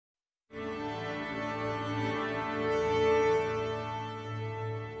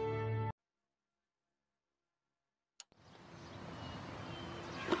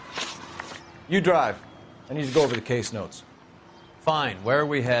You drive. I need to go over the case notes. Fine. Where are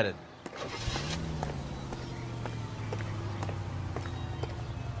we headed?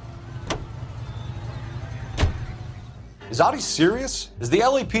 Is Audie serious? Is the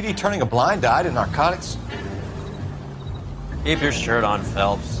LAPD turning a blind eye to narcotics? Keep your shirt on,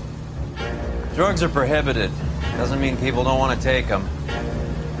 Phelps. Drugs are prohibited. Doesn't mean people don't want to take them.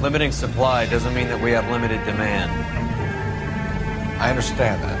 Limiting supply doesn't mean that we have limited demand. I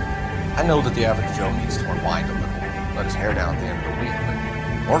understand that. I know that the average Joe needs to unwind a little, let his hair down at the end of the week, but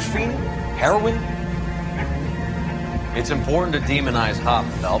morphine? Heroin? It's important to demonize hop,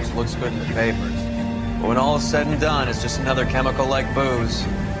 Phelps. Looks good in the papers. But when all is said and done, it's just another chemical like booze.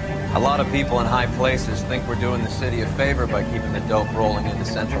 A lot of people in high places think we're doing the city a favor by keeping the dope rolling into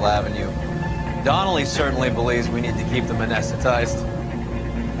Central Avenue. Donnelly certainly believes we need to keep them anesthetized.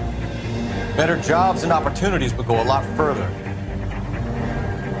 Better jobs and opportunities would go a lot further.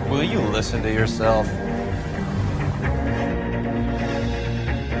 Will you listen to yourself?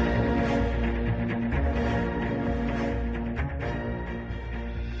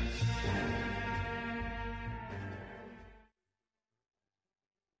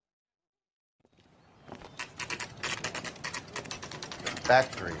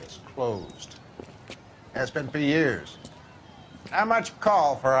 Factory is closed. Has been for years. Not much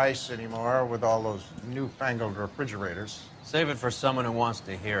call for ice anymore with all those newfangled refrigerators. Save it for someone who wants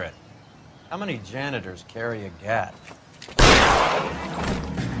to hear it. How many janitors carry a gat?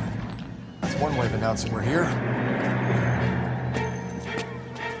 That's one way of announcing we're here.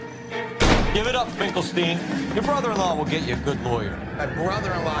 Give it up, Finkelstein. Your brother-in-law will get you a good lawyer. My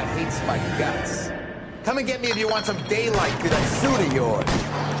brother-in-law hates my guts. Come and get me if you want some daylight through that suit of yours.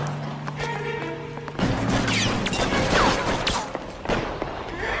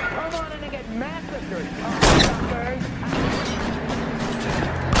 Come on in and get massacred.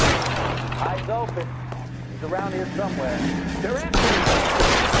 Eyes open. He's around here somewhere. They're after me.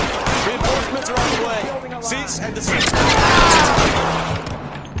 Reinforcements are on the way. Cease and desist.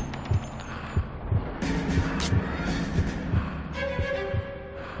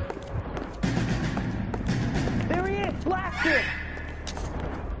 There he is. Blast him.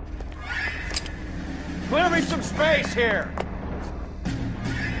 Clear me some space here!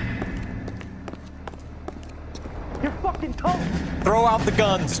 You're fucking toast. Throw out the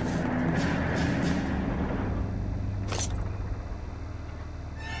guns.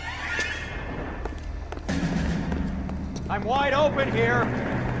 I'm wide open here!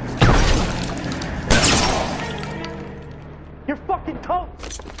 You're fucking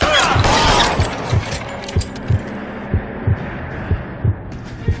toast.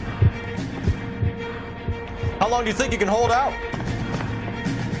 How long do you think you can hold out?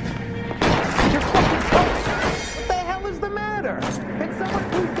 You're fucking toast. What the hell is the matter? Can someone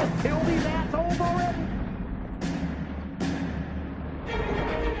please just kill these assholes already?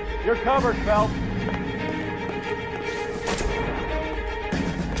 You're covered, Phelps.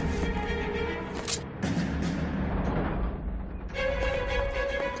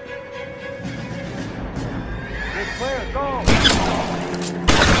 You're clear. Go.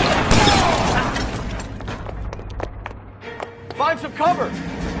 Find some cover.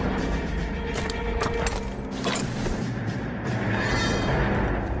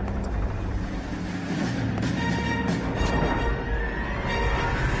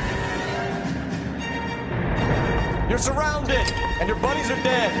 You're surrounded, and your buddies are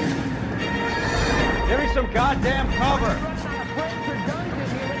dead. Give me some goddamn cover!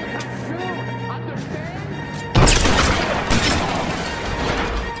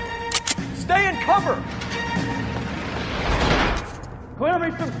 Stay in cover. Clear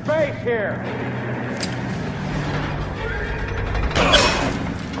me some space here!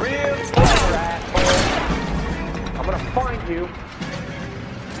 Real fire, asshole. I'm gonna find you.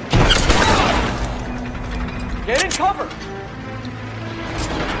 Get in cover.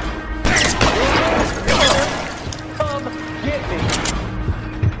 Come get me.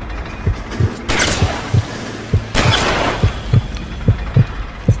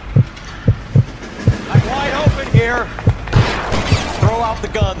 I'm wide open here! Throw out the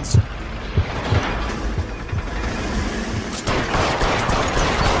guns.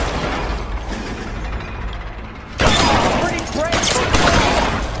 Pretty great.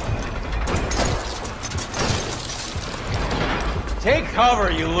 Take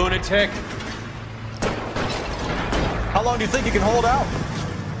cover, you lunatic! How long do you think you can hold out?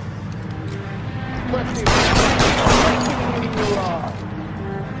 Let's see.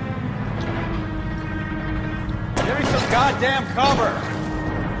 Give me some goddamn cover!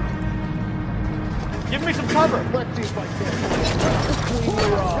 Give me some cover. Let's see if I can. Between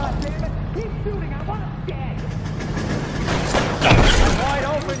your eyes. God damn it. He's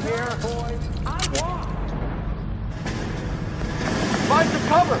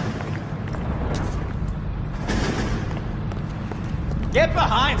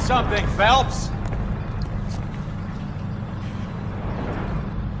something, Phelps!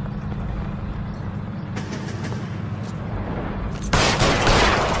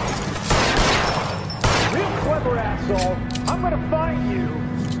 Real clever, asshole. I'm gonna find you.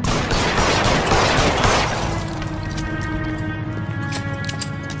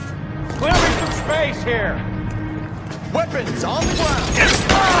 Clearing some space here! Weapons on the ground!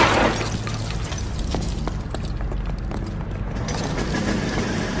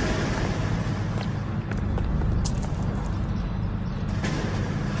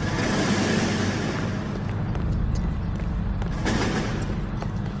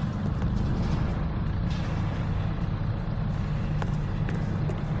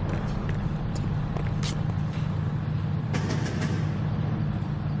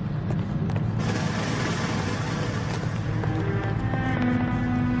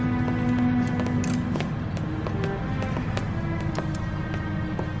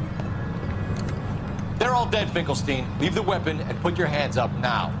 They're all dead, Finkelstein. Leave the weapon and put your hands up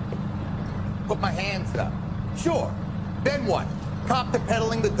now. Put my hands up. Sure. Then what? Cop to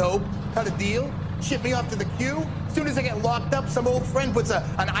peddling the dope? Cut a deal? Ship me off to the queue? Soon as I get locked up, some old friend puts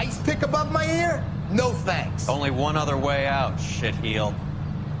an ice pick above my ear? No thanks. Only one other way out, shitheel.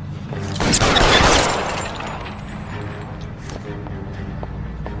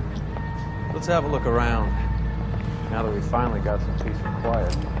 Let's have a look around, now that we finally got some peace and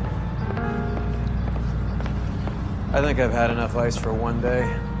quiet. I think I've had enough ice for one day,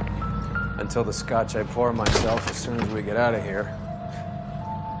 until the scotch I pour myself as soon as we get out of here.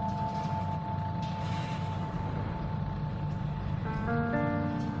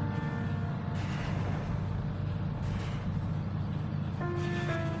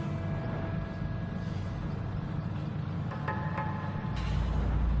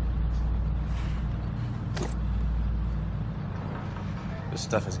 This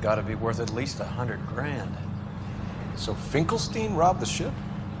stuff has got to be worth at least $100 grand. So Finkelstein robbed the ship?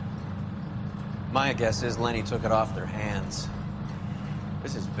 My guess is Lenny took it off their hands.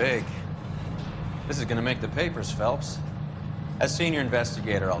 This is big. This is gonna make the papers, Phelps. As senior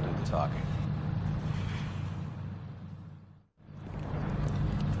investigator, I'll do the talking.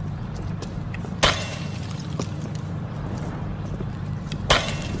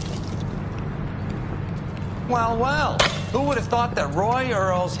 Well, well, who would have thought that Roy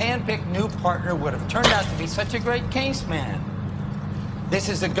Earl's hand-picked new partner would have turned out to be such a great case man? This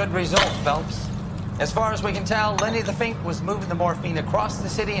is a good result, Phelps. As far as we can tell, Lenny the Fink was moving the morphine across the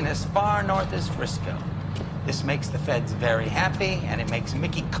city and as far north as Frisco. This makes the feds very happy, and it makes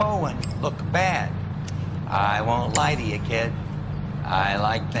Mickey Cohen look bad. I won't lie to you, kid. I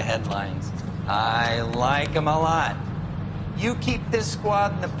like the headlines. I like them a lot. You keep this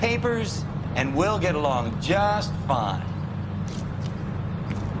squad in the papers, and we'll get along just fine.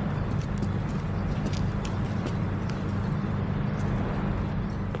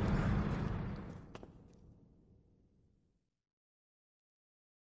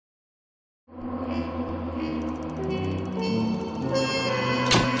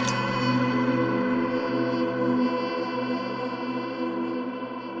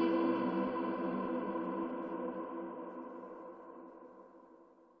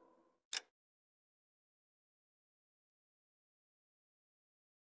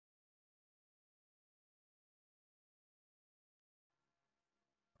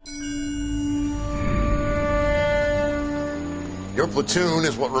 Your platoon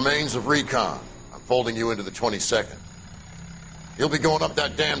is what remains of recon. I'm folding you into the 22nd. You'll be going up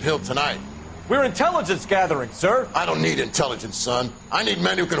that damned hill tonight. We're intelligence gathering, sir. I don't need intelligence, son. I need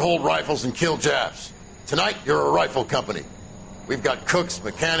men who can hold rifles and kill Japs. Tonight, you're a rifle company. We've got cooks,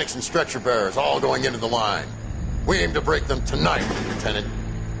 mechanics, and stretcher bearers all going into the line. We aim to break them tonight, Lieutenant.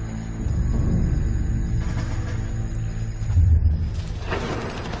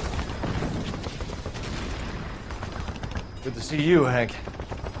 Good to see you, Hank.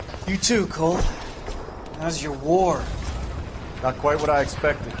 You too, Cole. How's your war? Not quite what I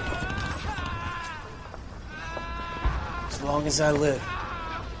expected. As long as I live,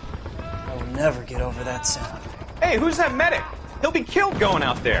 I will never get over that sound. Hey, who's that medic? He'll be killed going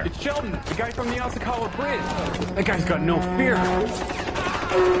out there. It's Sheldon, the guy from the Osakawa Bridge. That guy's got no fear.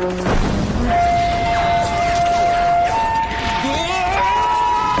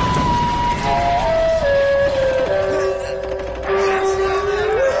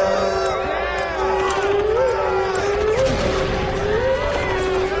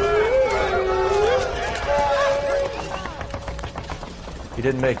 He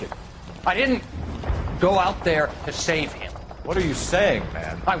didn't make it. I didn't go out there to save him. What are you saying,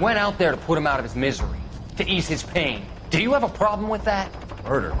 man? I went out there to put him out of his misery, to ease his pain. Do you have a problem with that?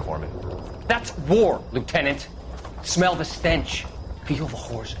 Murder, Corman. That's war, Lieutenant. Smell the stench. Feel the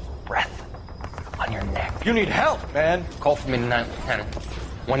whore's breath on your neck. You need help, man. Call for me tonight, Lieutenant.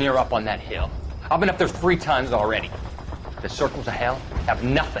 When you're up on that hill. I've been up there 3 times already. The circles of hell have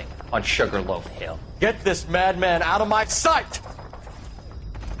nothing on Sugarloaf Hill. Get this madman out of my sight!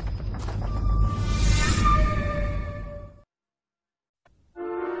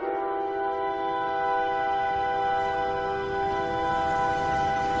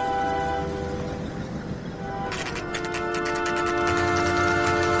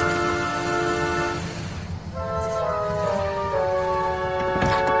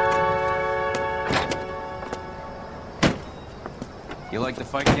 You like the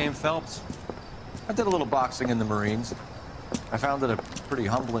fight game, Phelps? I did a little boxing in the Marines. I found it a pretty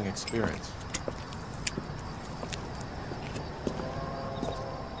humbling experience.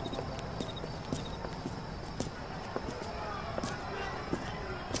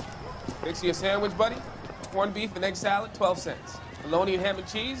 Fix you a sandwich, buddy? Corned beef and egg salad, 12 cents. Bologna and ham and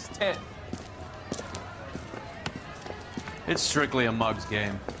cheese, 10. It's strictly a mug's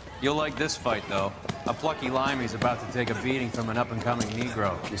game. You'll like this fight, though. A plucky limey's about to take a beating from an up-and-coming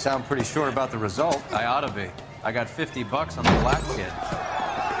Negro. You sound pretty sure about the result. I ought to be. I got $50 on the black kid.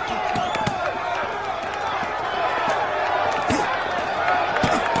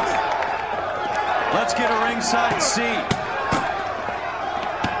 Let's get a ringside seat.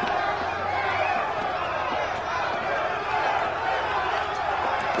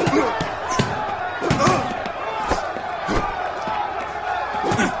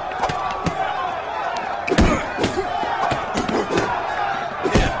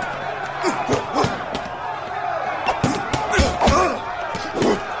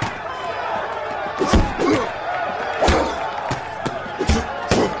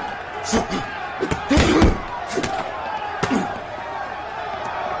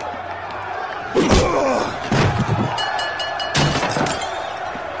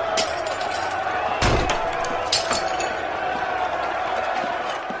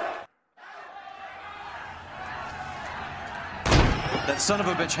 That son of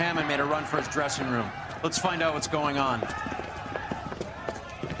a bitch Hammond made a run for his dressing room. Let's find out what's going on.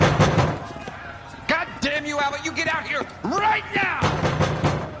 God damn you, Albert! You get out here right now!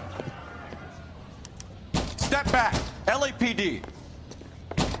 Step back! LAPD!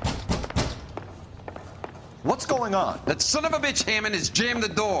 What's going on? That son of a bitch Hammond has jammed the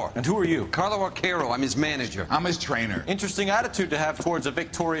door. And who are you? Carlo Arcaro. I'm his manager. I'm his trainer. Interesting attitude to have towards a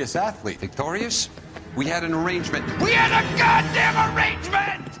victorious athlete. Victorious? We had an arrangement. We had a goddamn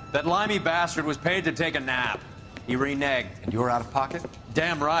arrangement! That limey bastard was paid to take a nap. He reneged. And you're out of pocket?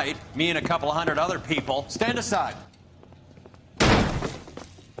 Damn right. Me and a couple 100 other people. Stand aside.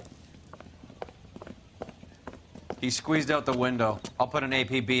 He squeezed out the window. I'll put an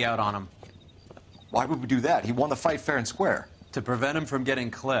APB out on him. Why would we do that? He won the fight fair and square. To prevent him from getting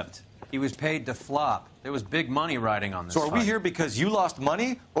clipped. He was paid to flop. There was big money riding on this So are we fight. here because you lost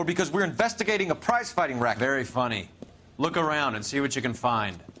money, or because we're investigating a prize-fighting racket? Very funny. Look around and see what you can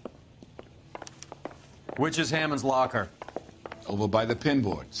find. Which is Hammond's locker? Over by the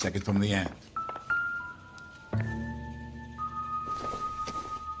pinboard, second from the end.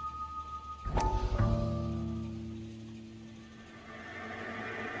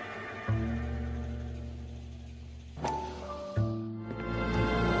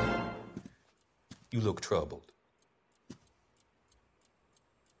 You look troubled.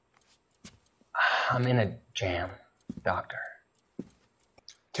 I'm in a jam, Doctor.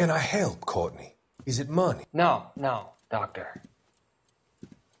 Can I help, Courtney? Is it money? No, Doctor.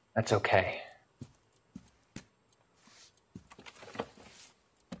 That's okay.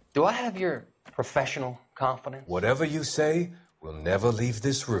 Do I have your professional confidence? Whatever you say, we'll never leave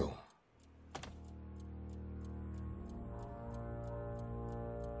this room.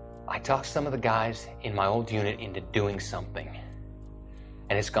 I talked some of the guys in my old unit into doing something,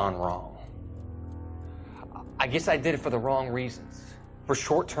 and it's gone wrong. I guess I did it for the wrong reasons, for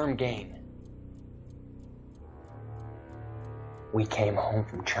short-term gain. We came home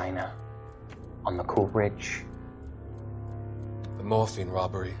from China on the Cool Bridge. The morphine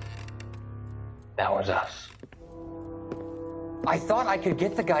robbery. That was us. I thought I could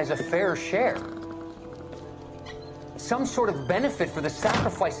get the guys a fair share. Some sort of benefit for the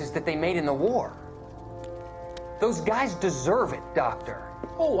sacrifices that they made in the war. Those guys deserve it, Doctor.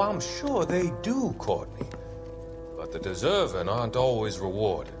 Oh, I'm sure they do, Courtney. But the deserving aren't always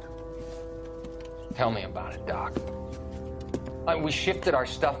rewarded. Tell me about it, Doc. We shifted our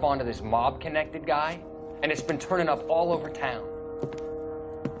stuff onto this mob-connected guy, and it's been turning up all over town.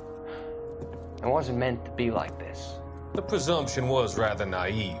 It wasn't meant to be like this. The presumption was rather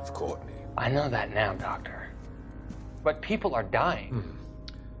naive, Courtney. I know that now, Doctor. But people are dying.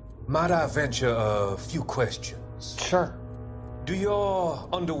 Might I venture a few questions? Sure. Do your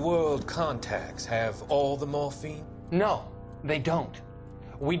underworld contacts have all the morphine? No, they don't.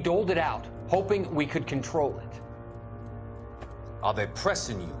 We doled it out, hoping we could control it. Are they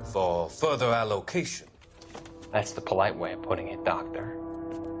pressing you for further allocation? That's the polite way of putting it, Doctor.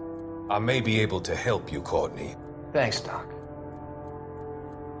 I may be able to help you, Courtney. Thanks, Doc.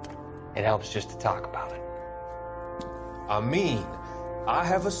 It helps just to talk about it. I mean, I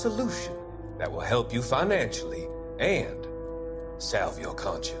have a solution that will help you financially and salve your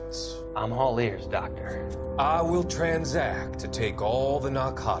conscience. I'm all ears, Doctor. I will transact to take all the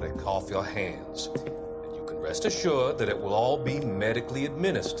narcotic off your hands. And you can rest assured that it will all be medically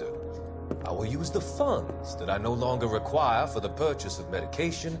administered. I will use the funds that I no longer require for the purchase of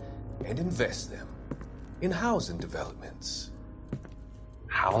medication and invest them in housing developments.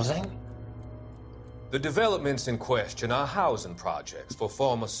 Housing? The developments in question are housing projects for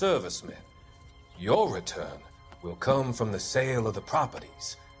former servicemen. Your return will come from the sale of the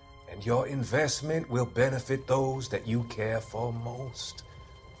properties, and your investment will benefit those that you care for most.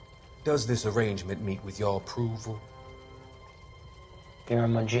 Does this arrangement meet with your approval? You're a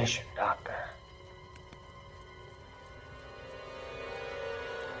magician, Doctor.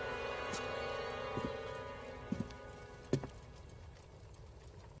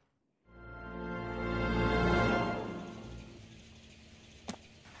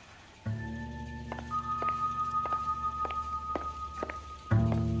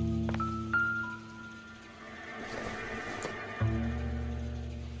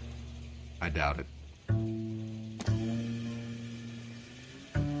 I doubt it.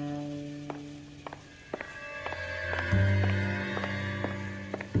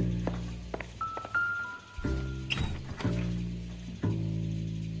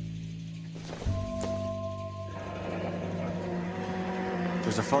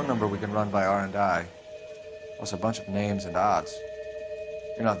 There's a phone number we can run by R&I, plus a bunch of names and odds.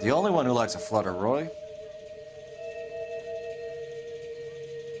 You're not the only one who likes a flutter, Roy.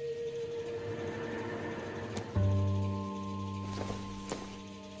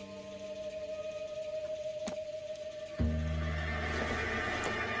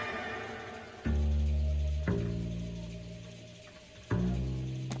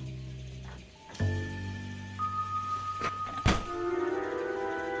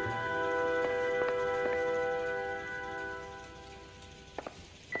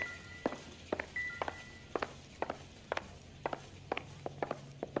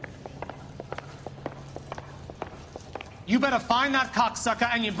 You better find that cocksucker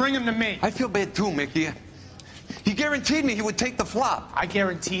and you bring him to me. I feel bad too, Mickey. He guaranteed me he would take the flop. I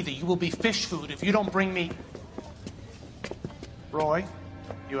guarantee that you will be fish food if you don't bring me... Roy,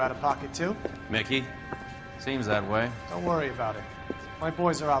 you out of pocket too? Mickey, seems that way. Don't worry about it. My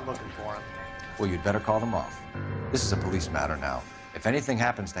boys are out looking for him. Well, you'd better call them off. This is a police matter now. If anything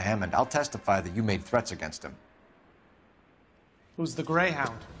happens to Hammond, I'll testify that you made threats against him. Who's the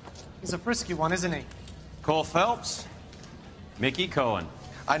Greyhound? He's a frisky one, isn't he? Cole Phelps? Mickey Cohen.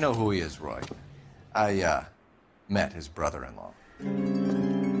 I know who he is, Roy. I, met his brother-in-law.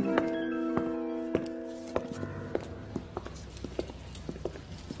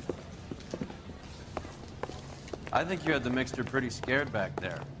 I think you had the mixture pretty scared back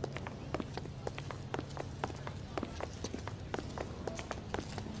there.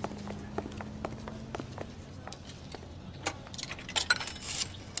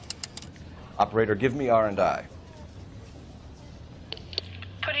 Operator, give me R&I.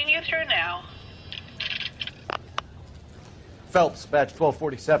 Putting you through now. Phelps, badge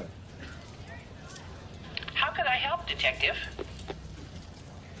 1247. How could I help, Detective?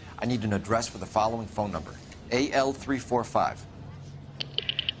 I need an address for the following phone number. AL345.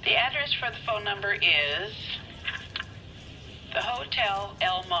 The address for the phone number is the Hotel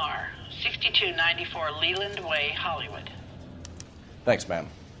El Mar, 6294 Leland Way, Hollywood. Thanks, ma'am.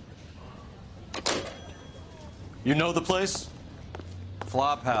 You know the place?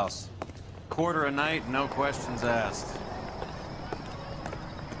 Flop house. Quarter a night, no questions asked.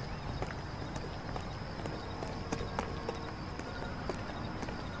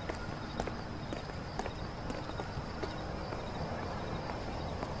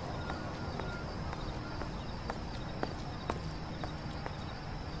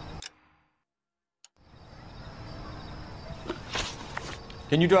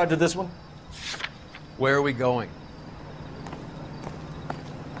 Can you drive to this one? Where are we going?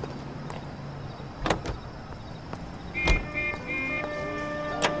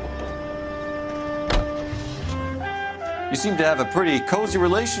 You seem to have a pretty cozy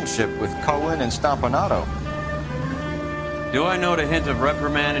relationship with Cohen and Stompanato. Do I note a hint of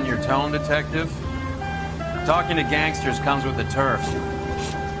reprimand in your tone, Detective? Talking to gangsters comes with the turf.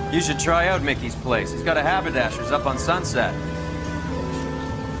 You should try out Mickey's place. He's got a haberdasher's up on Sunset.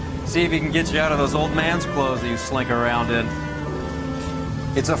 See if he can get you out of those old man's clothes that you slink around in.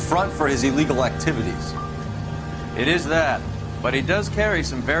 It's a front for his illegal activities. It is that, but he does carry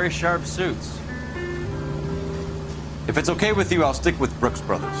some very sharp suits. If it's okay with you, I'll stick with Brooks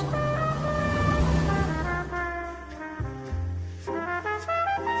Brothers.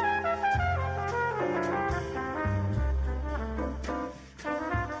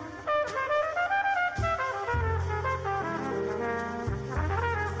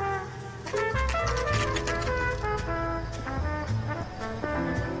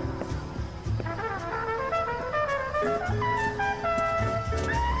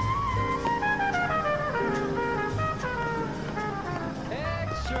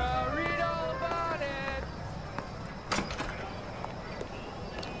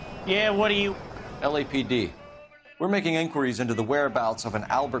 Yeah, what do you... LAPD. We're making inquiries into the whereabouts of an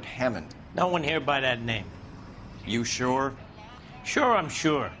Albert Hammond. No one here by that name. You sure? Sure, I'm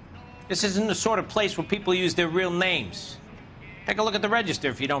sure. This isn't the sort of place where people use their real names. Take a look at the register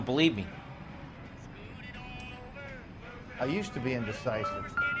if you don't believe me. I used to be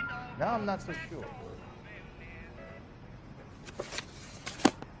indecisive. Now I'm not so sure.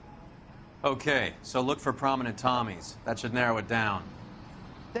 Okay, so look for prominent Tommies. That should narrow it down.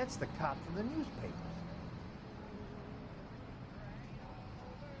 That's the cop from the newspaper.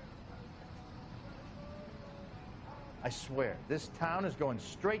 I swear, this town is going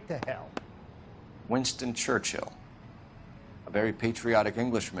straight to hell. Winston Churchill. A very patriotic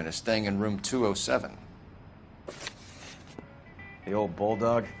Englishman is staying in room 207. The old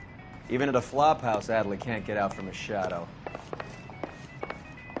bulldog. Even at a flop house, Adley can't get out from his shadow.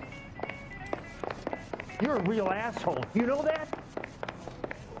 You're a real asshole. You know that?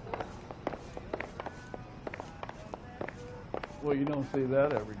 Well, you don't see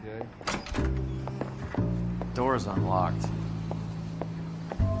that every day. Door's unlocked.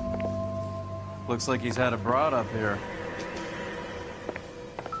 Looks like he's had a broad up here.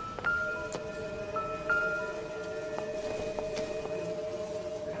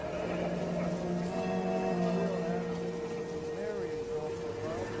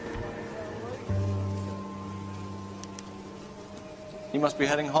 He must be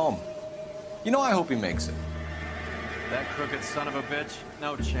heading home. You know, I hope he makes it. That crooked son of a bitch,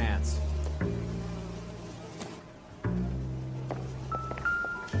 no chance.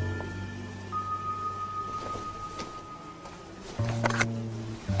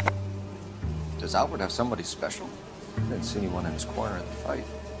 Does Albert have somebody special? I didn't see anyone in his corner in the fight.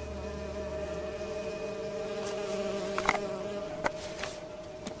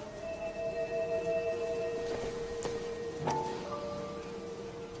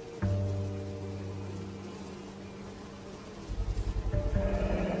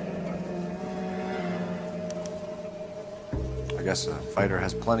 I guess a fighter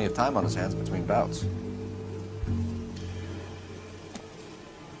has plenty of time on his hands between bouts.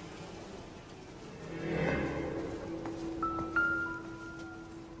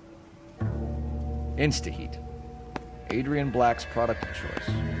 Instaheat. Adrian Black's product of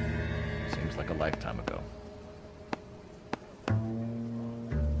choice. Seems like a lifetime ago.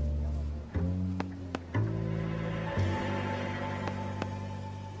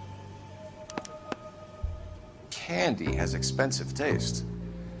 Candy has expensive taste.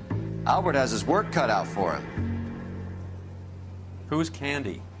 Albert has his work cut out for him. Who's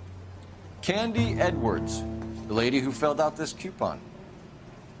Candy? Candy Edwards, the lady who filled out this coupon.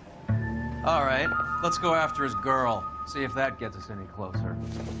 All right, let's go after his girl. See if that gets us any closer.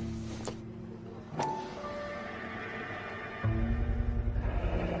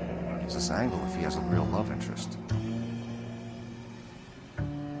 Use this angle if he has a real love interest.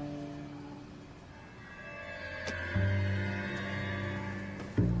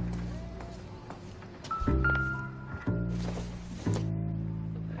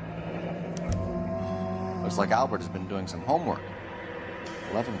 Looks like Albert has been doing some homework.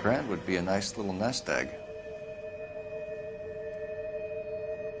 11 grand would be a nice little nest egg.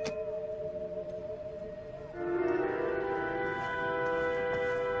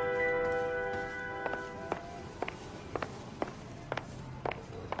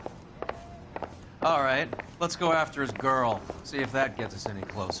 All right, let's go after his girl. See if that gets us any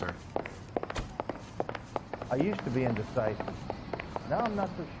closer. I used to be indecisive. Now I'm not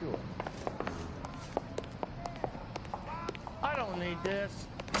so sure. I don't need this.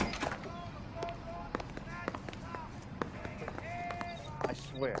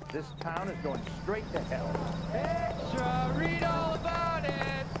 swear, this town is going straight to hell. Extra, read all about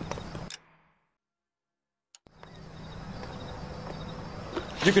it.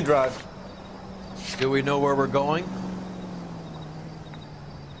 You can drive. Do we know where we're going?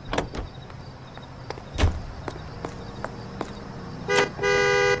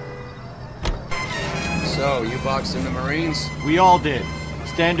 So, you boxed in the Marines? We all did.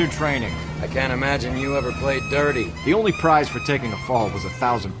 Standard training. I can't imagine you ever played dirty. The only prize for taking a fall was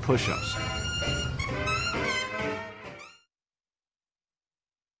 1,000 push-ups.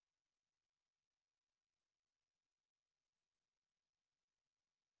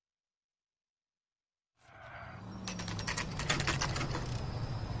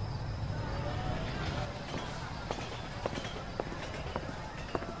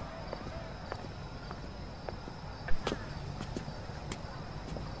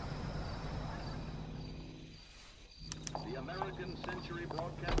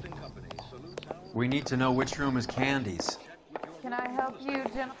 We need to know which room is Candy's. Can I help you,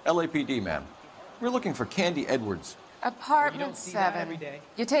 gentlemen? LAPD, ma'am. We're looking for Candy Edwards. Apartment 7.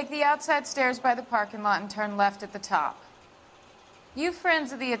 You take the outside stairs by the parking lot and turn left at the top. You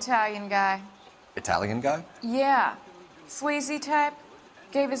friends of the Italian guy? Italian guy? Yeah. Sleazy type?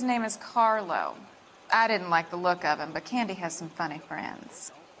 Gave his name as Carlo. I didn't like the look of him, but Candy has some funny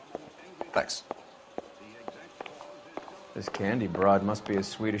friends. Thanks. This Candy broad must be as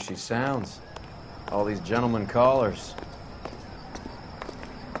sweet as she sounds. All these gentlemen callers.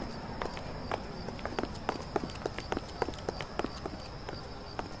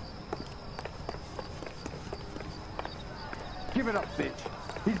 Give it up, bitch.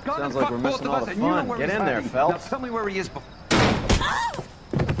 He's gone. Sounds like we're missing all the fun. Get in there, Phelps. Now tell me where he is before.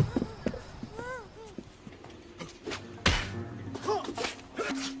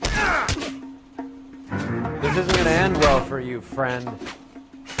 This isn't going to end well for you, friend.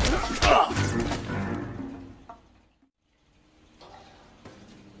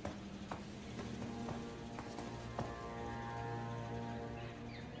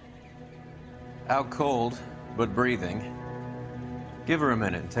 Out cold, but breathing. Give her a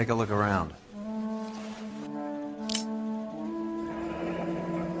minute and take a look around.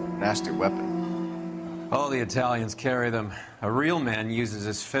 Nasty weapon. All the Italians carry them. A real man uses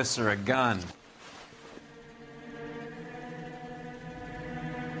his fists or a gun.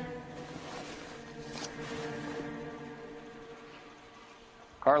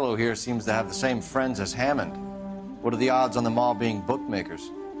 Carlo here seems to have the same friends as Hammond. What are the odds on them all being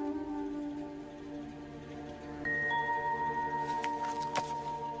bookmakers?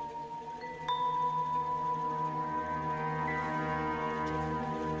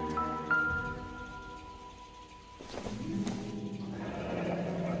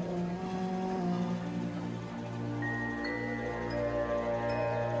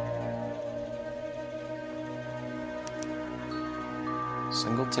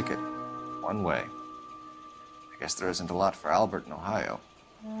 Single ticket, one way. I guess there isn't a lot for Albert in Ohio.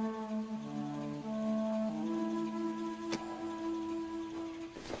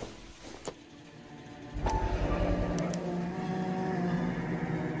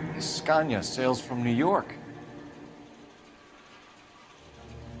 Scania sails from New York.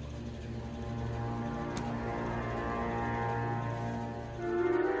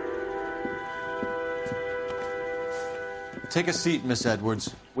 Take a seat, Miss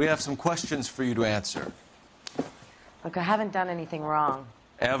Edwards. We have some questions for you to answer. Look, I haven't done anything wrong.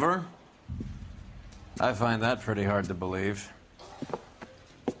 Ever? I find that pretty hard to believe.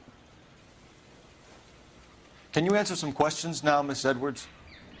 Can you answer some questions now, Miss Edwards?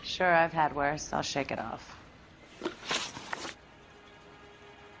 Sure, I've had worse. I'll shake it off.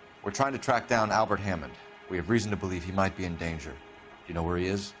 We're trying to track down Albert Hammond. We have reason to believe he might be in danger. Do you know where he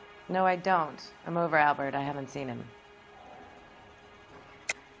is? No, I don't. I'm over Albert. I haven't seen him.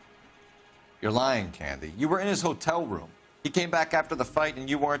 You're lying, Candy. You were in his hotel room. He came back after the fight and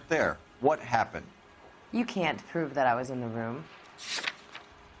you weren't there. What happened? You can't prove that I was in the room.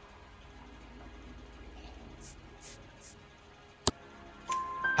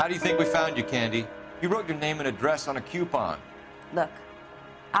 How do you think we found you, Candy? You wrote your name and address on a coupon. Look,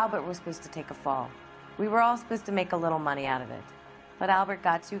 Albert was supposed to take a fall. We were all supposed to make a little money out of it. But Albert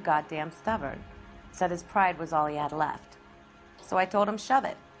got too goddamn stubborn. Said his pride was all he had left. So I told him, shove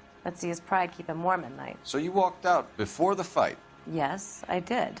it. Let's see his pride keep him warm at night. So you walked out before the fight? Yes, I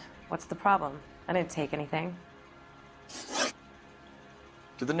did. What's the problem? I didn't take anything.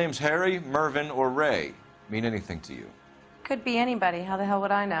 Do the names Harry, Mervyn, or Ray mean anything to you? Could be anybody. How the hell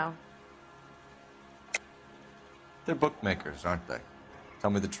would I know? They're bookmakers, aren't they?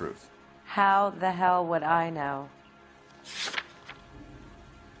 Tell me the truth. How the hell would I know?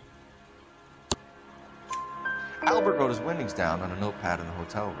 Albert wrote his winnings down on a notepad in the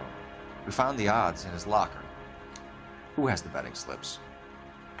hotel room. We found the odds in his locker. Who has the betting slips?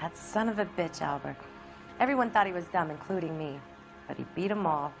 That son of a bitch, Albert. Everyone thought he was dumb, including me. But he beat them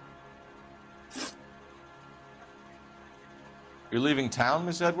all. You're leaving town,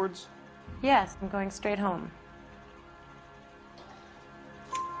 Miss Edwards? Yes, I'm going straight home.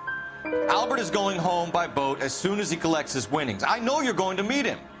 Albert is going home by boat as soon as he collects his winnings. I know you're going to meet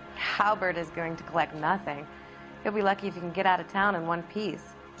him. Albert is going to collect nothing. He'll be lucky if he can get out of town in one piece.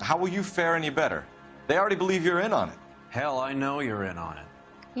 How will you fare any better? They already believe you're in on it. Hell, I know you're in on it.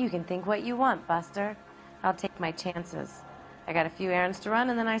 You can think what you want, Buster. I'll take my chances. I got a few errands to run,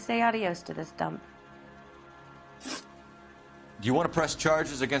 and then I say adios to this dump. Do you want to press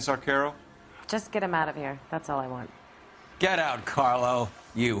charges against Arcaro? Just get him out of here. That's all I want. Get out, Carlo,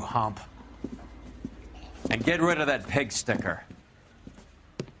 you hump. And get rid of that pig sticker.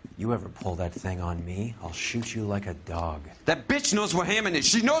 You ever pull that thing on me, I'll shoot you like a dog. That bitch knows where Hammond is.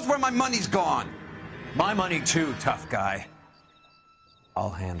 She knows where my money's gone. My money too, tough guy.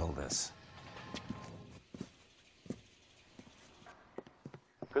 I'll handle this.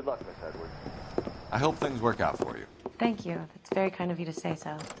 Good luck, Miss Edwards. I hope things work out for you. Thank you. That's very kind of you to say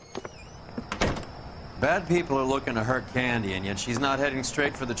so. Bad people are looking to hurt Candy, and yet she's not heading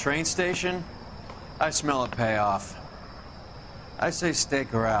straight for the train station? I smell a payoff. I say stake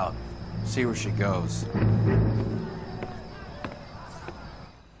her out. See where she goes.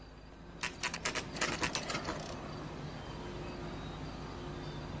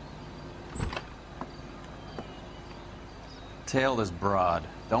 Tail this broad.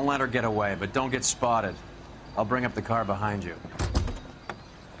 Don't let her get away, but don't get spotted. I'll bring up the car behind you.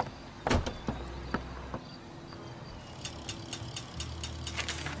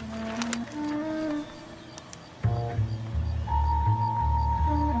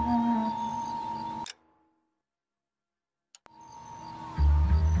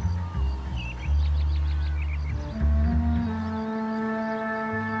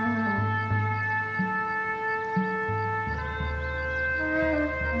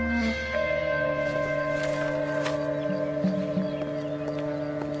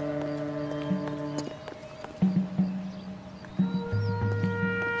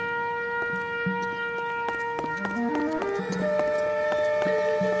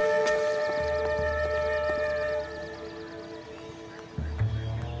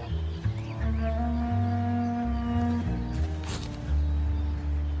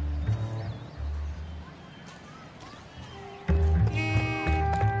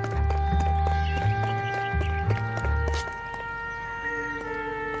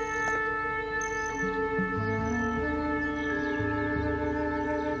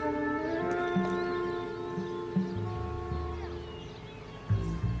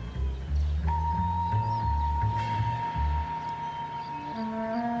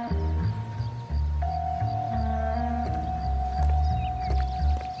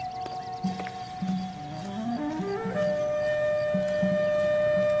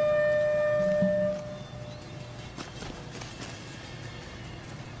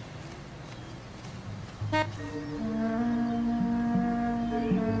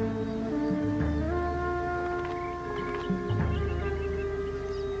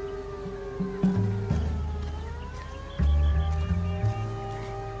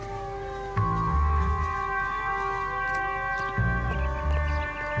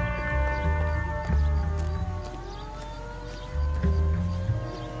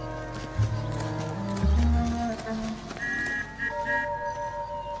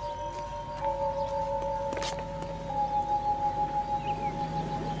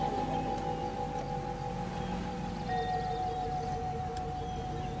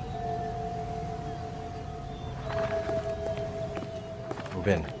 Move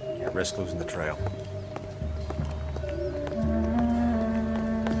in. Can't risk losing the trail.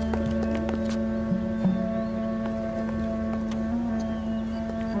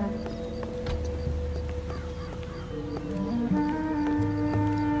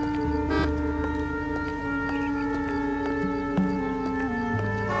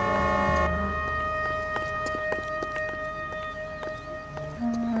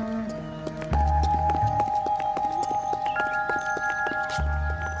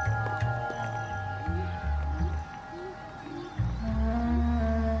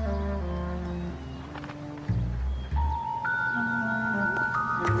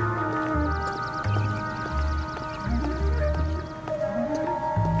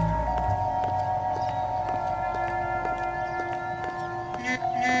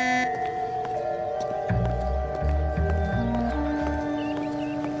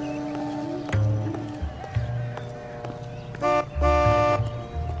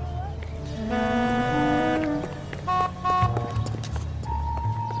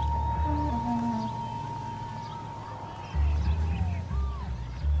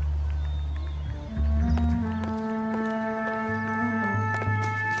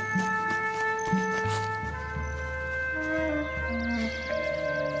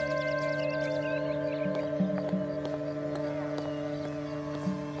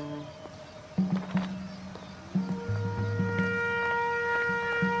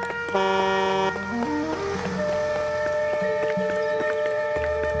 Too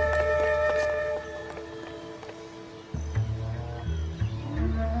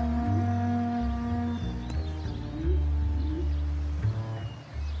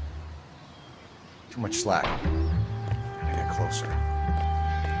much slack. Gotta get closer.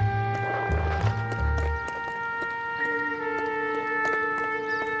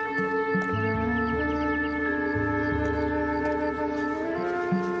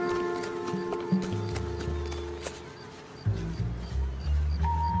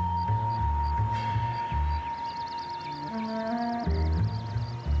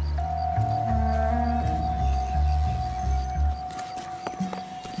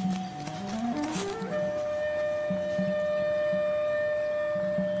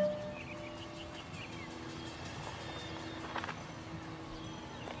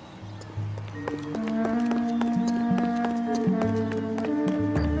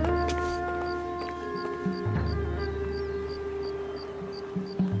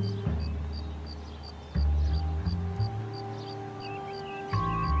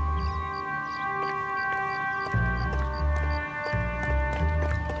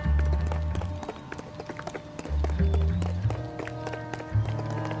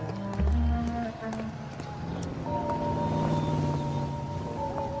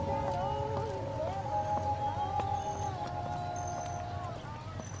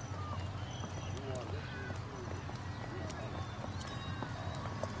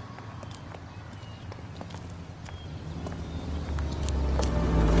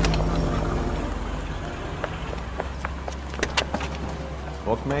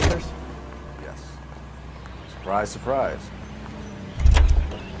 Bookmakers? Yes. Surprise, surprise.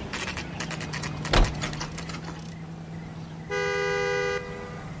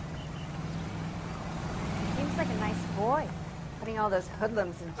 Seems like a nice boy, putting all those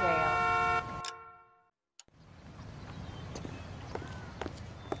hoodlums in jail.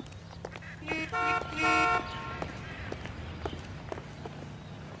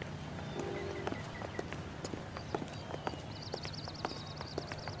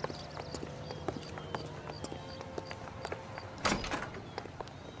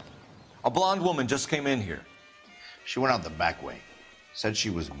 A blonde woman just came in here. She went out the back way. Said she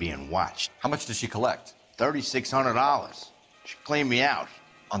was being watched. How much did she collect? $3,600. She cleaned me out.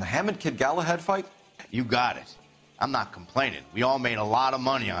 On the Hammond Kid Galahad fight? You got it. I'm not complaining. We all made a lot of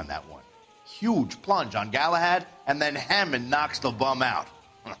money on that one. Huge plunge on Galahad, and then Hammond knocks the bum out.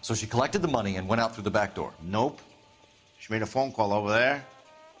 So she collected the money and went out through the back door? Nope. She made a phone call over there,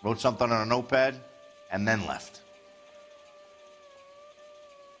 wrote something on a notepad, and then left.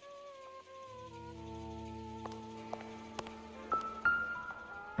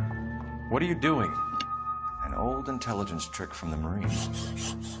 What are you doing? An old intelligence trick from the Marines.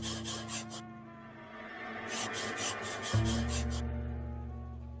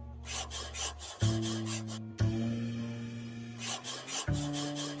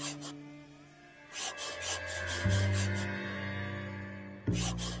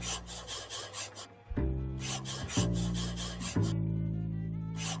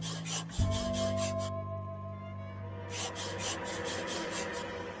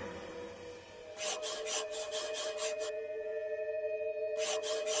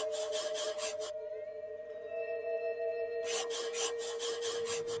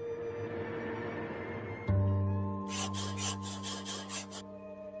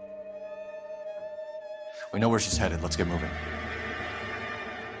 We know where she's headed. Let's get moving.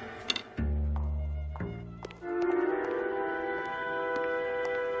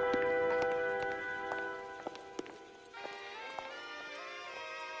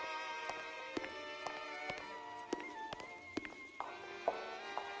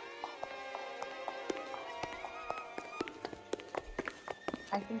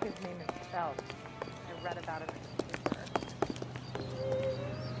 I think his name is Phelps. I read about him in the paper.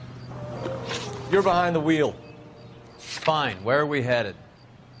 You're behind the wheel. Fine. Where are we headed?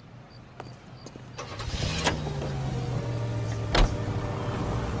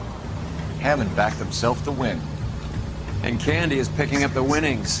 Hammond backed himself to win. And Candy is picking up the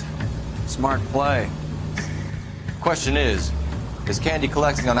winnings. Smart play. Question is Candy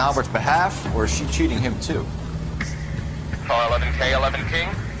collecting on Albert's behalf, or is she cheating him too? Car 11K, 11 King.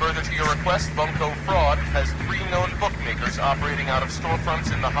 Further to your request, Bunko Fraud has 3 known bookmakers operating out of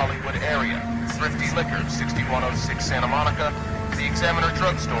storefronts in the Hollywood area. Thrifty Liquor, 6106 Santa Monica, the Examiner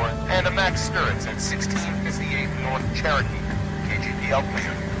Drugstore, and a Max Spirits at 1658 North Cherokee. KGPL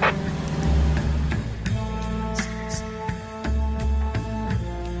clear.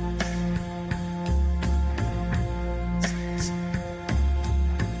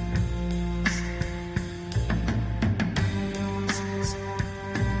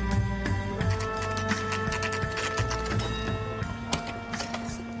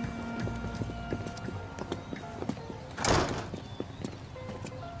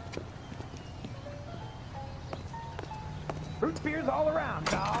 Root beers all around,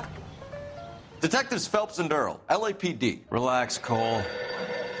 dog. Detectives Phelps and Earl, LAPD. Relax, Cole.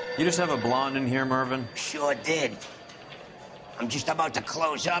 You just have a blonde in here, Mervyn? Sure did. I'm just about to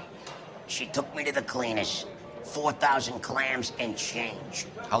close up. She took me to the cleaners. 4,000 clams and change.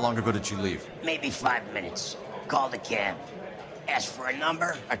 How long ago did you leave? Maybe 5 minutes. Called a cab. Asked for a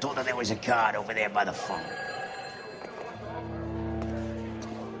number. I told her there was a card over there by the phone.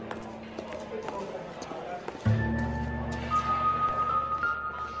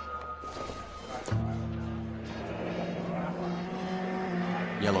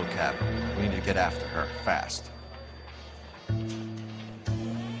 Yellow cab. We need to get after her, fast.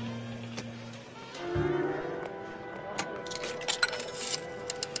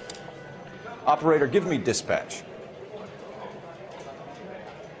 Operator, give me dispatch.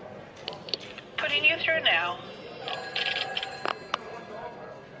 Putting you through now.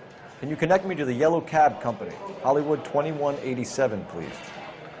 Can you connect me to the Yellow Cab Company? Hollywood 2187, please.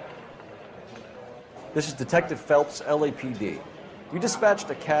 This is Detective Phelps, LAPD. You dispatched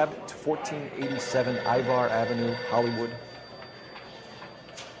a cab to 1487 Ivar Avenue, Hollywood.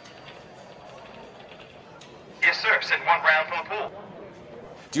 Yes, sir. Send one round from the pool.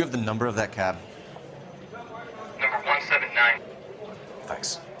 Do you have the number of that cab? Number 179.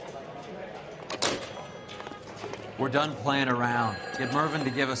 Thanks. We're done playing around. Get Mervyn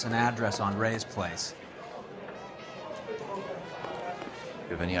to give us an address on Ray's place. You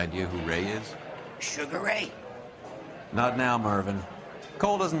have any idea who Ray is? Sugar Ray? Not now, Mervyn.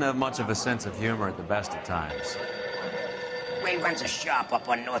 Cole doesn't have much of a sense of humor at the best of times. Ray runs a shop up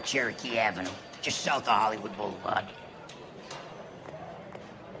on North Cherokee Avenue, just south of Hollywood Boulevard.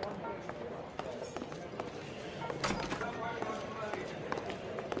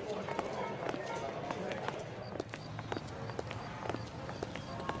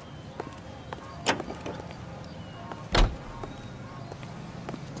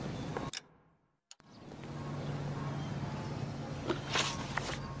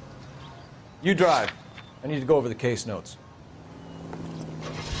 You drive. I need to go over the case notes.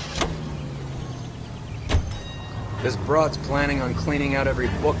 This broad's planning on cleaning out every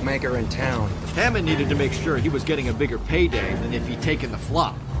bookmaker in town. Hammond needed to make sure he was getting a bigger payday than if he'd taken the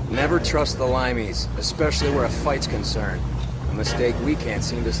flop. Never trust the limeys, especially where a fight's concerned. A mistake we can't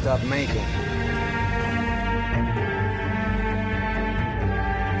seem to stop making.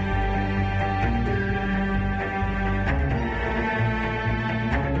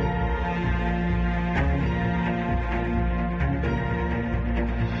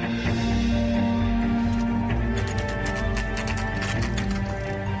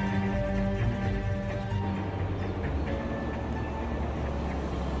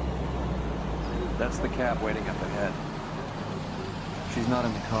 That's the cab waiting up ahead. She's not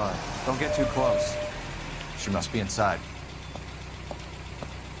in the car. Don't get too close. She must be inside.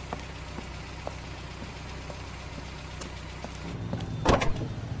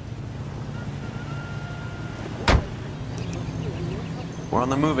 We're on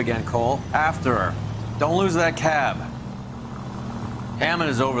the move again, Cole. After her. Don't lose that cab. Hammond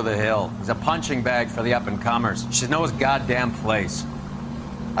is over the hill. He's a punching bag for the up-and-comers. She knows his goddamn place.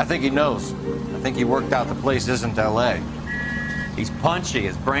 I think he knows. I think he worked out the place isn't L.A. He's punchy.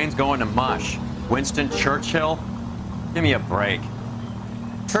 His brain's going to mush. Winston Churchill? Give me a break.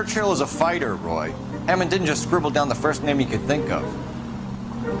 Churchill is a fighter, Roy. Hammond didn't just scribble down the first name he could think of.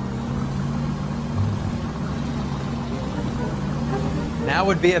 Now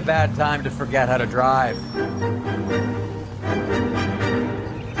would be a bad time to forget how to drive.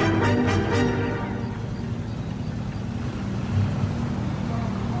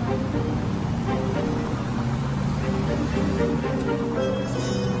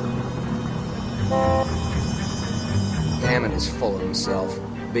 Hammond is full of himself,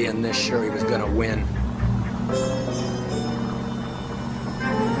 being this sure he was gonna win.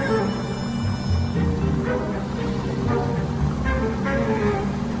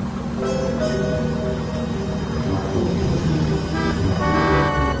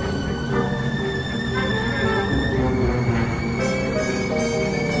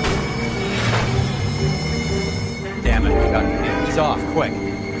 Damn it, we got him. He's off, quick.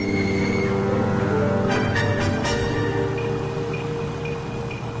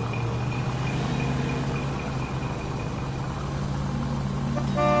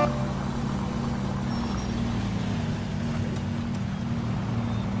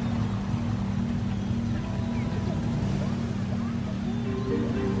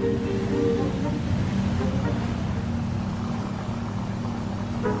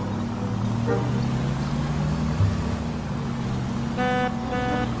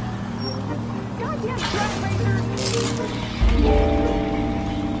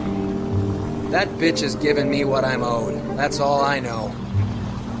 That bitch has given me what I'm owed. That's all I know.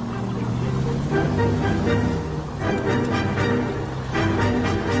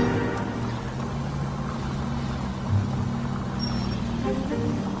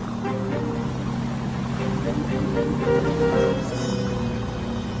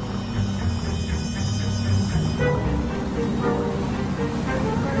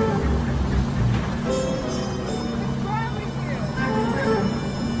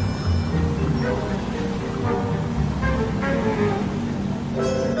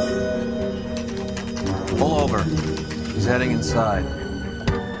 Pull over. He's heading inside.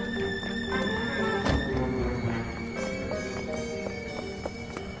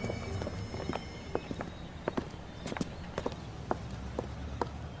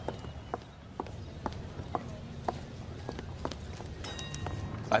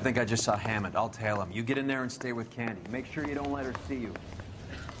 I think I just saw Hammond. I'll tail him. You get in there and stay with Candy. Make sure you don't let her see you.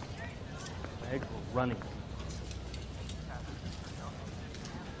 Legs were running.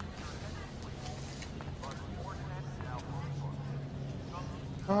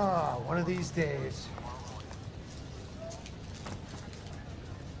 Ah, one of these days.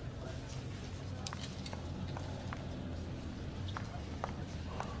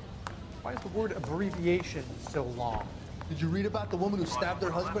 Why is the word abbreviation so long? Did you read about the woman who stabbed her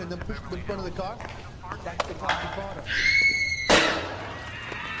husband and then pushed him in front of the car? That's the cop who caught her.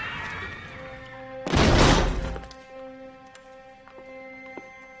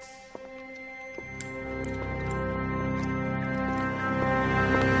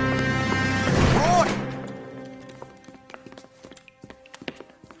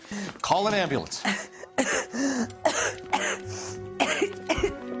 Call an ambulance. He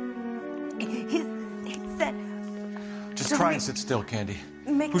said... Just try and sit still, Candy.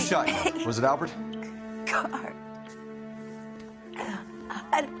 Make Who me- shot you? Was it Albert? Car.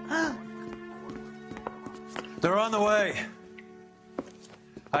 They're on the way.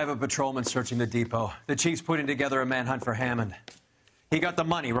 I have a patrolman searching the depot. The chief's putting together a manhunt for Hammond. He got the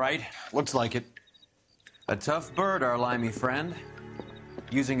money, right? Looks like it. A tough bird, our limey friend.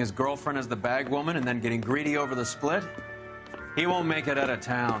 Using his girlfriend as the bag woman and then getting greedy over the split. He won't make it out of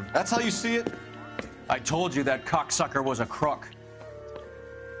town. That's how you see it? I told you that cocksucker was a crook.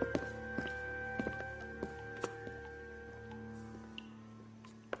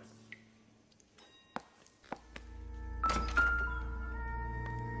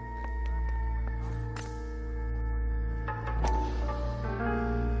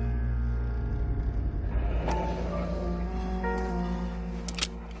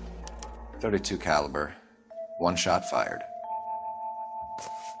 .32 caliber. One shot fired.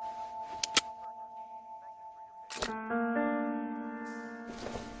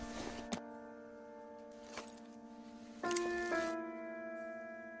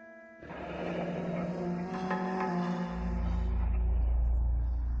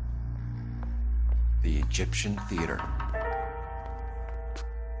 The Egyptian Theater.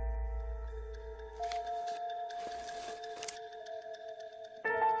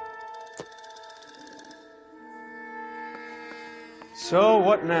 So,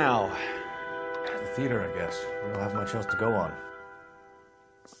 what now? The theater, I guess. We don't have much else to go on.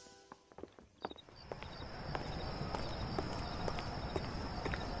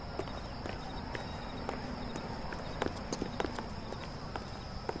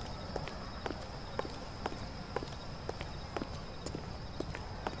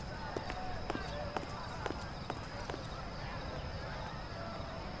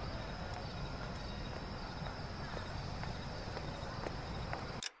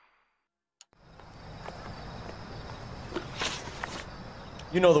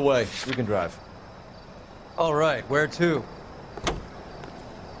 You know the way. You can drive. All right, where to?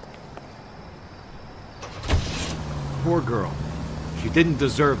 Poor girl. She didn't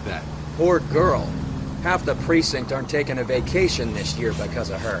deserve that. Poor girl. Half the precinct aren't taking a vacation this year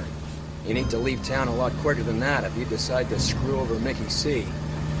because of her. You need to leave town a lot quicker than that if you decide to screw over Mickey C.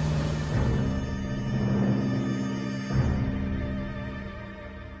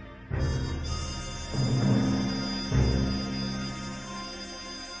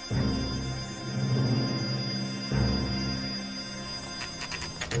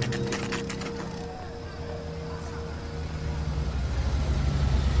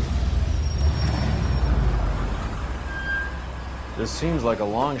 This seems like a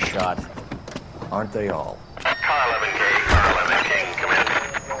long shot. Aren't they all? Car 11K, Car 11 King, come in.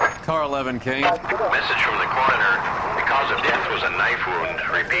 Car 11 King. Message from the coroner. The cause of death was a knife wound.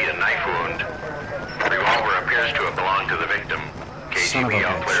 Repeat, a knife wound. The revolver appears to have belonged to the victim. Son of a KGB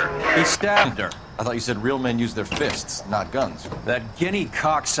all clear. bitch. He stabbed her. I thought you said real men use their fists, not guns. That guinea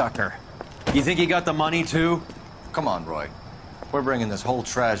cocksucker. You think he got the money, too? Come on, Roy. We're bringing this whole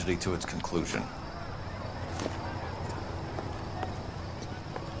tragedy to its conclusion.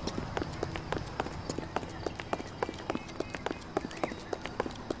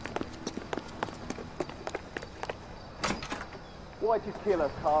 Why'd you kill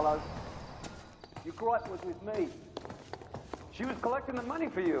her, Carlo? Your gripe was with me. She was collecting the money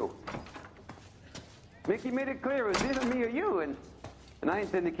for you. Mickey made it clear it was either me or you, and I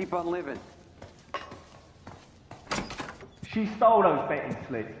intend to keep on living. She stole those betting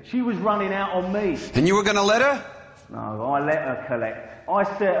slips. She was running out on me. And you were gonna let her? No, I let her collect. I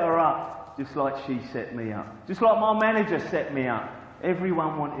set her up, just like she set me up. Just like my manager set me up.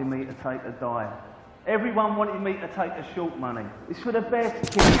 Everyone wanted me to take a dive. Everyone wanted me to take the short money. It's for the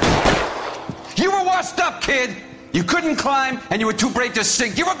best, kid. You were washed up, kid! You couldn't climb, and you were too brave to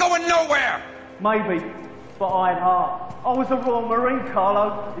sink. You were going nowhere! Maybe, but I had heart. I was a Royal Marine,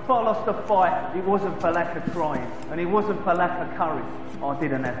 Carlo. If I lost a fight, it wasn't for lack of trying, and it wasn't for lack of courage. I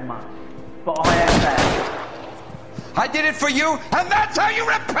didn't have much, but I had that. I did it for you, and that's how you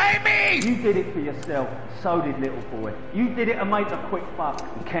repay me! You did it for yourself. So did little boy. You did it to make a quick buck,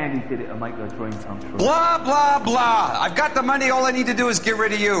 and Candy did it to make her dream come true. Blah, blah, blah. I've got the money. All I need to do is get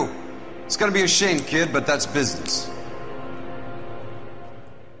rid of you. It's gonna be a shame, kid, but that's business.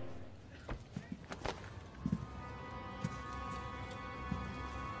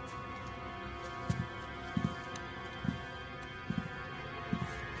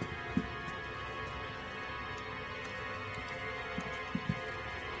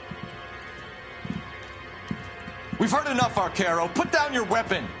 We've heard enough, Arcaro. Put down your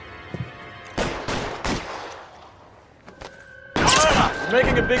weapon. You're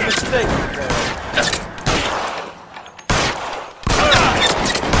making a big mistake,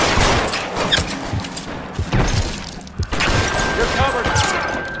 You're covered.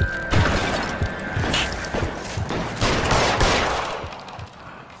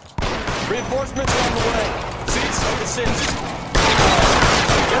 Reinforcements are on the way. Seats, take a cinch.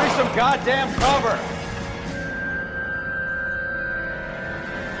 Give me some goddamn cover.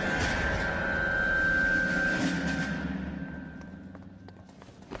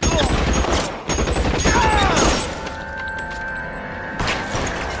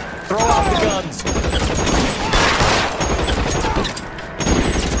 Throw out the guns.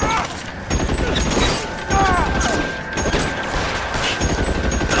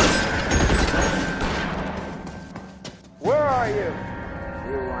 Where are you?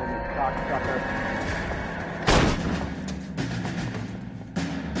 You whiny cocksucker.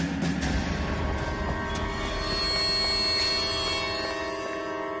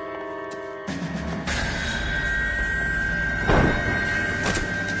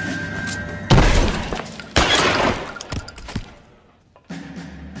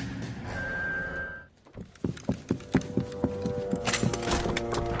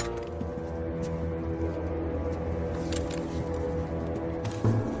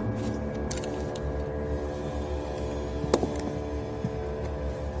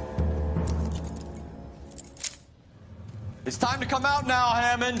 It's time to come out now,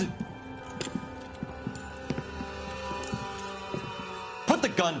 Hammond. Put the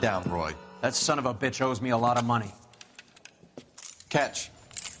gun down, Roy. That son of a bitch owes me a lot of money. Catch.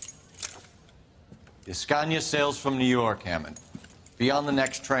 The Scania sails from New York, Hammond. Be on the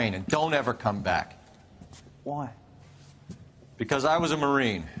next train and don't ever come back. Why? Because I was a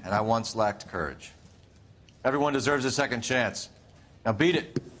Marine and I once lacked courage. Everyone deserves a second chance. Now beat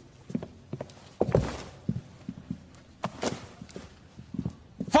it.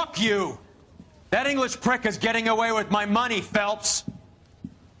 Fuck you! That English prick is getting away with my money, Phelps!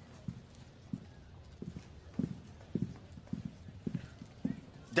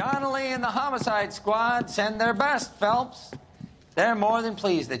 Donnelly and the homicide squad send their best, Phelps. They're more than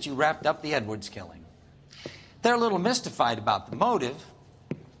pleased that you wrapped up the Edwards killing. They're a little mystified about the motive.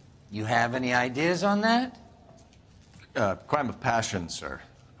 You have any ideas on that? Crime of passion, sir.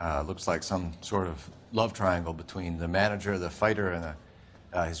 Looks like some sort of love triangle between the manager, the fighter, and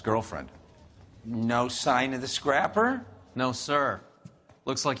his girlfriend. No sign of the scrapper? No, sir.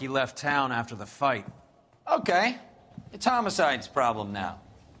 Looks like he left town after the fight. Okay. It's homicide's problem now.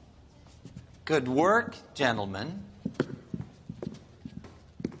 Good work, gentlemen.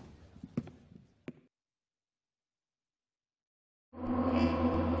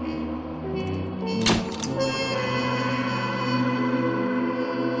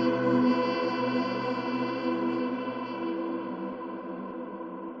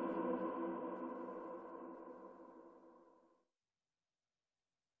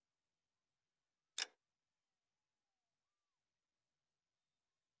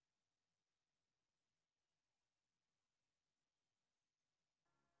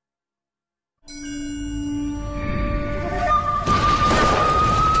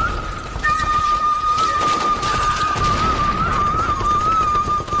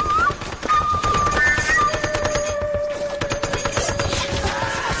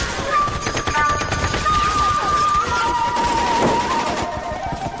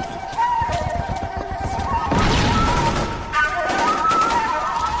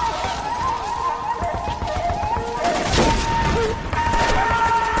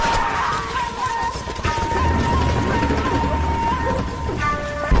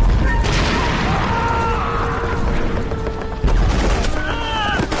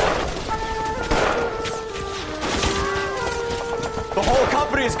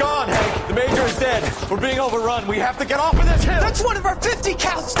 We're being overrun. We have to get off of this hill. That's one of our 50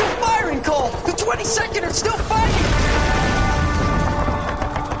 cows still firing, Cole. The 22nd are still fighting.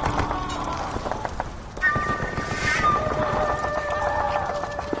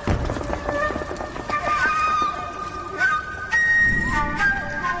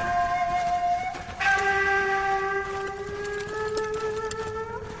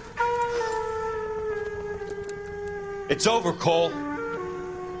 It's over, Cole.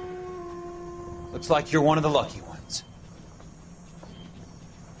 Looks like you're one of the lucky ones.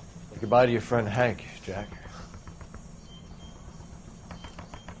 Goodbye to your friend Hank, Jack.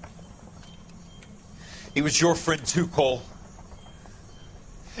 He was your friend too, Cole.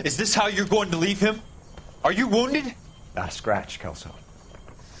 Is this how you're going to leave him? Are you wounded? Scratch, Kelso.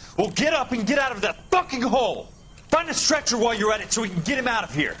 Well, get up and get out of that fucking hole. Find a stretcher while you're at it so we can get him out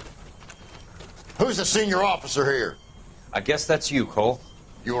of here. Who's the senior officer here? I guess that's you, Cole.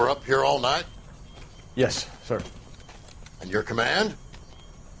 You were up here all night? Yes, sir. And your command?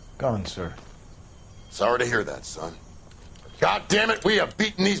 Gone, sir. Sorry to hear that, son. God damn it, we have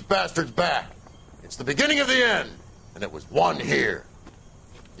beaten these bastards back. It's the beginning of the end, and it was one here.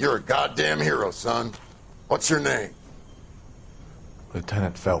 You're a goddamn hero, son. What's your name?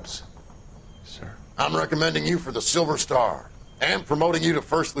 Lieutenant Phelps, sir. I'm recommending you for the Silver Star and promoting you to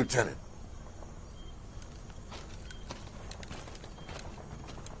First Lieutenant.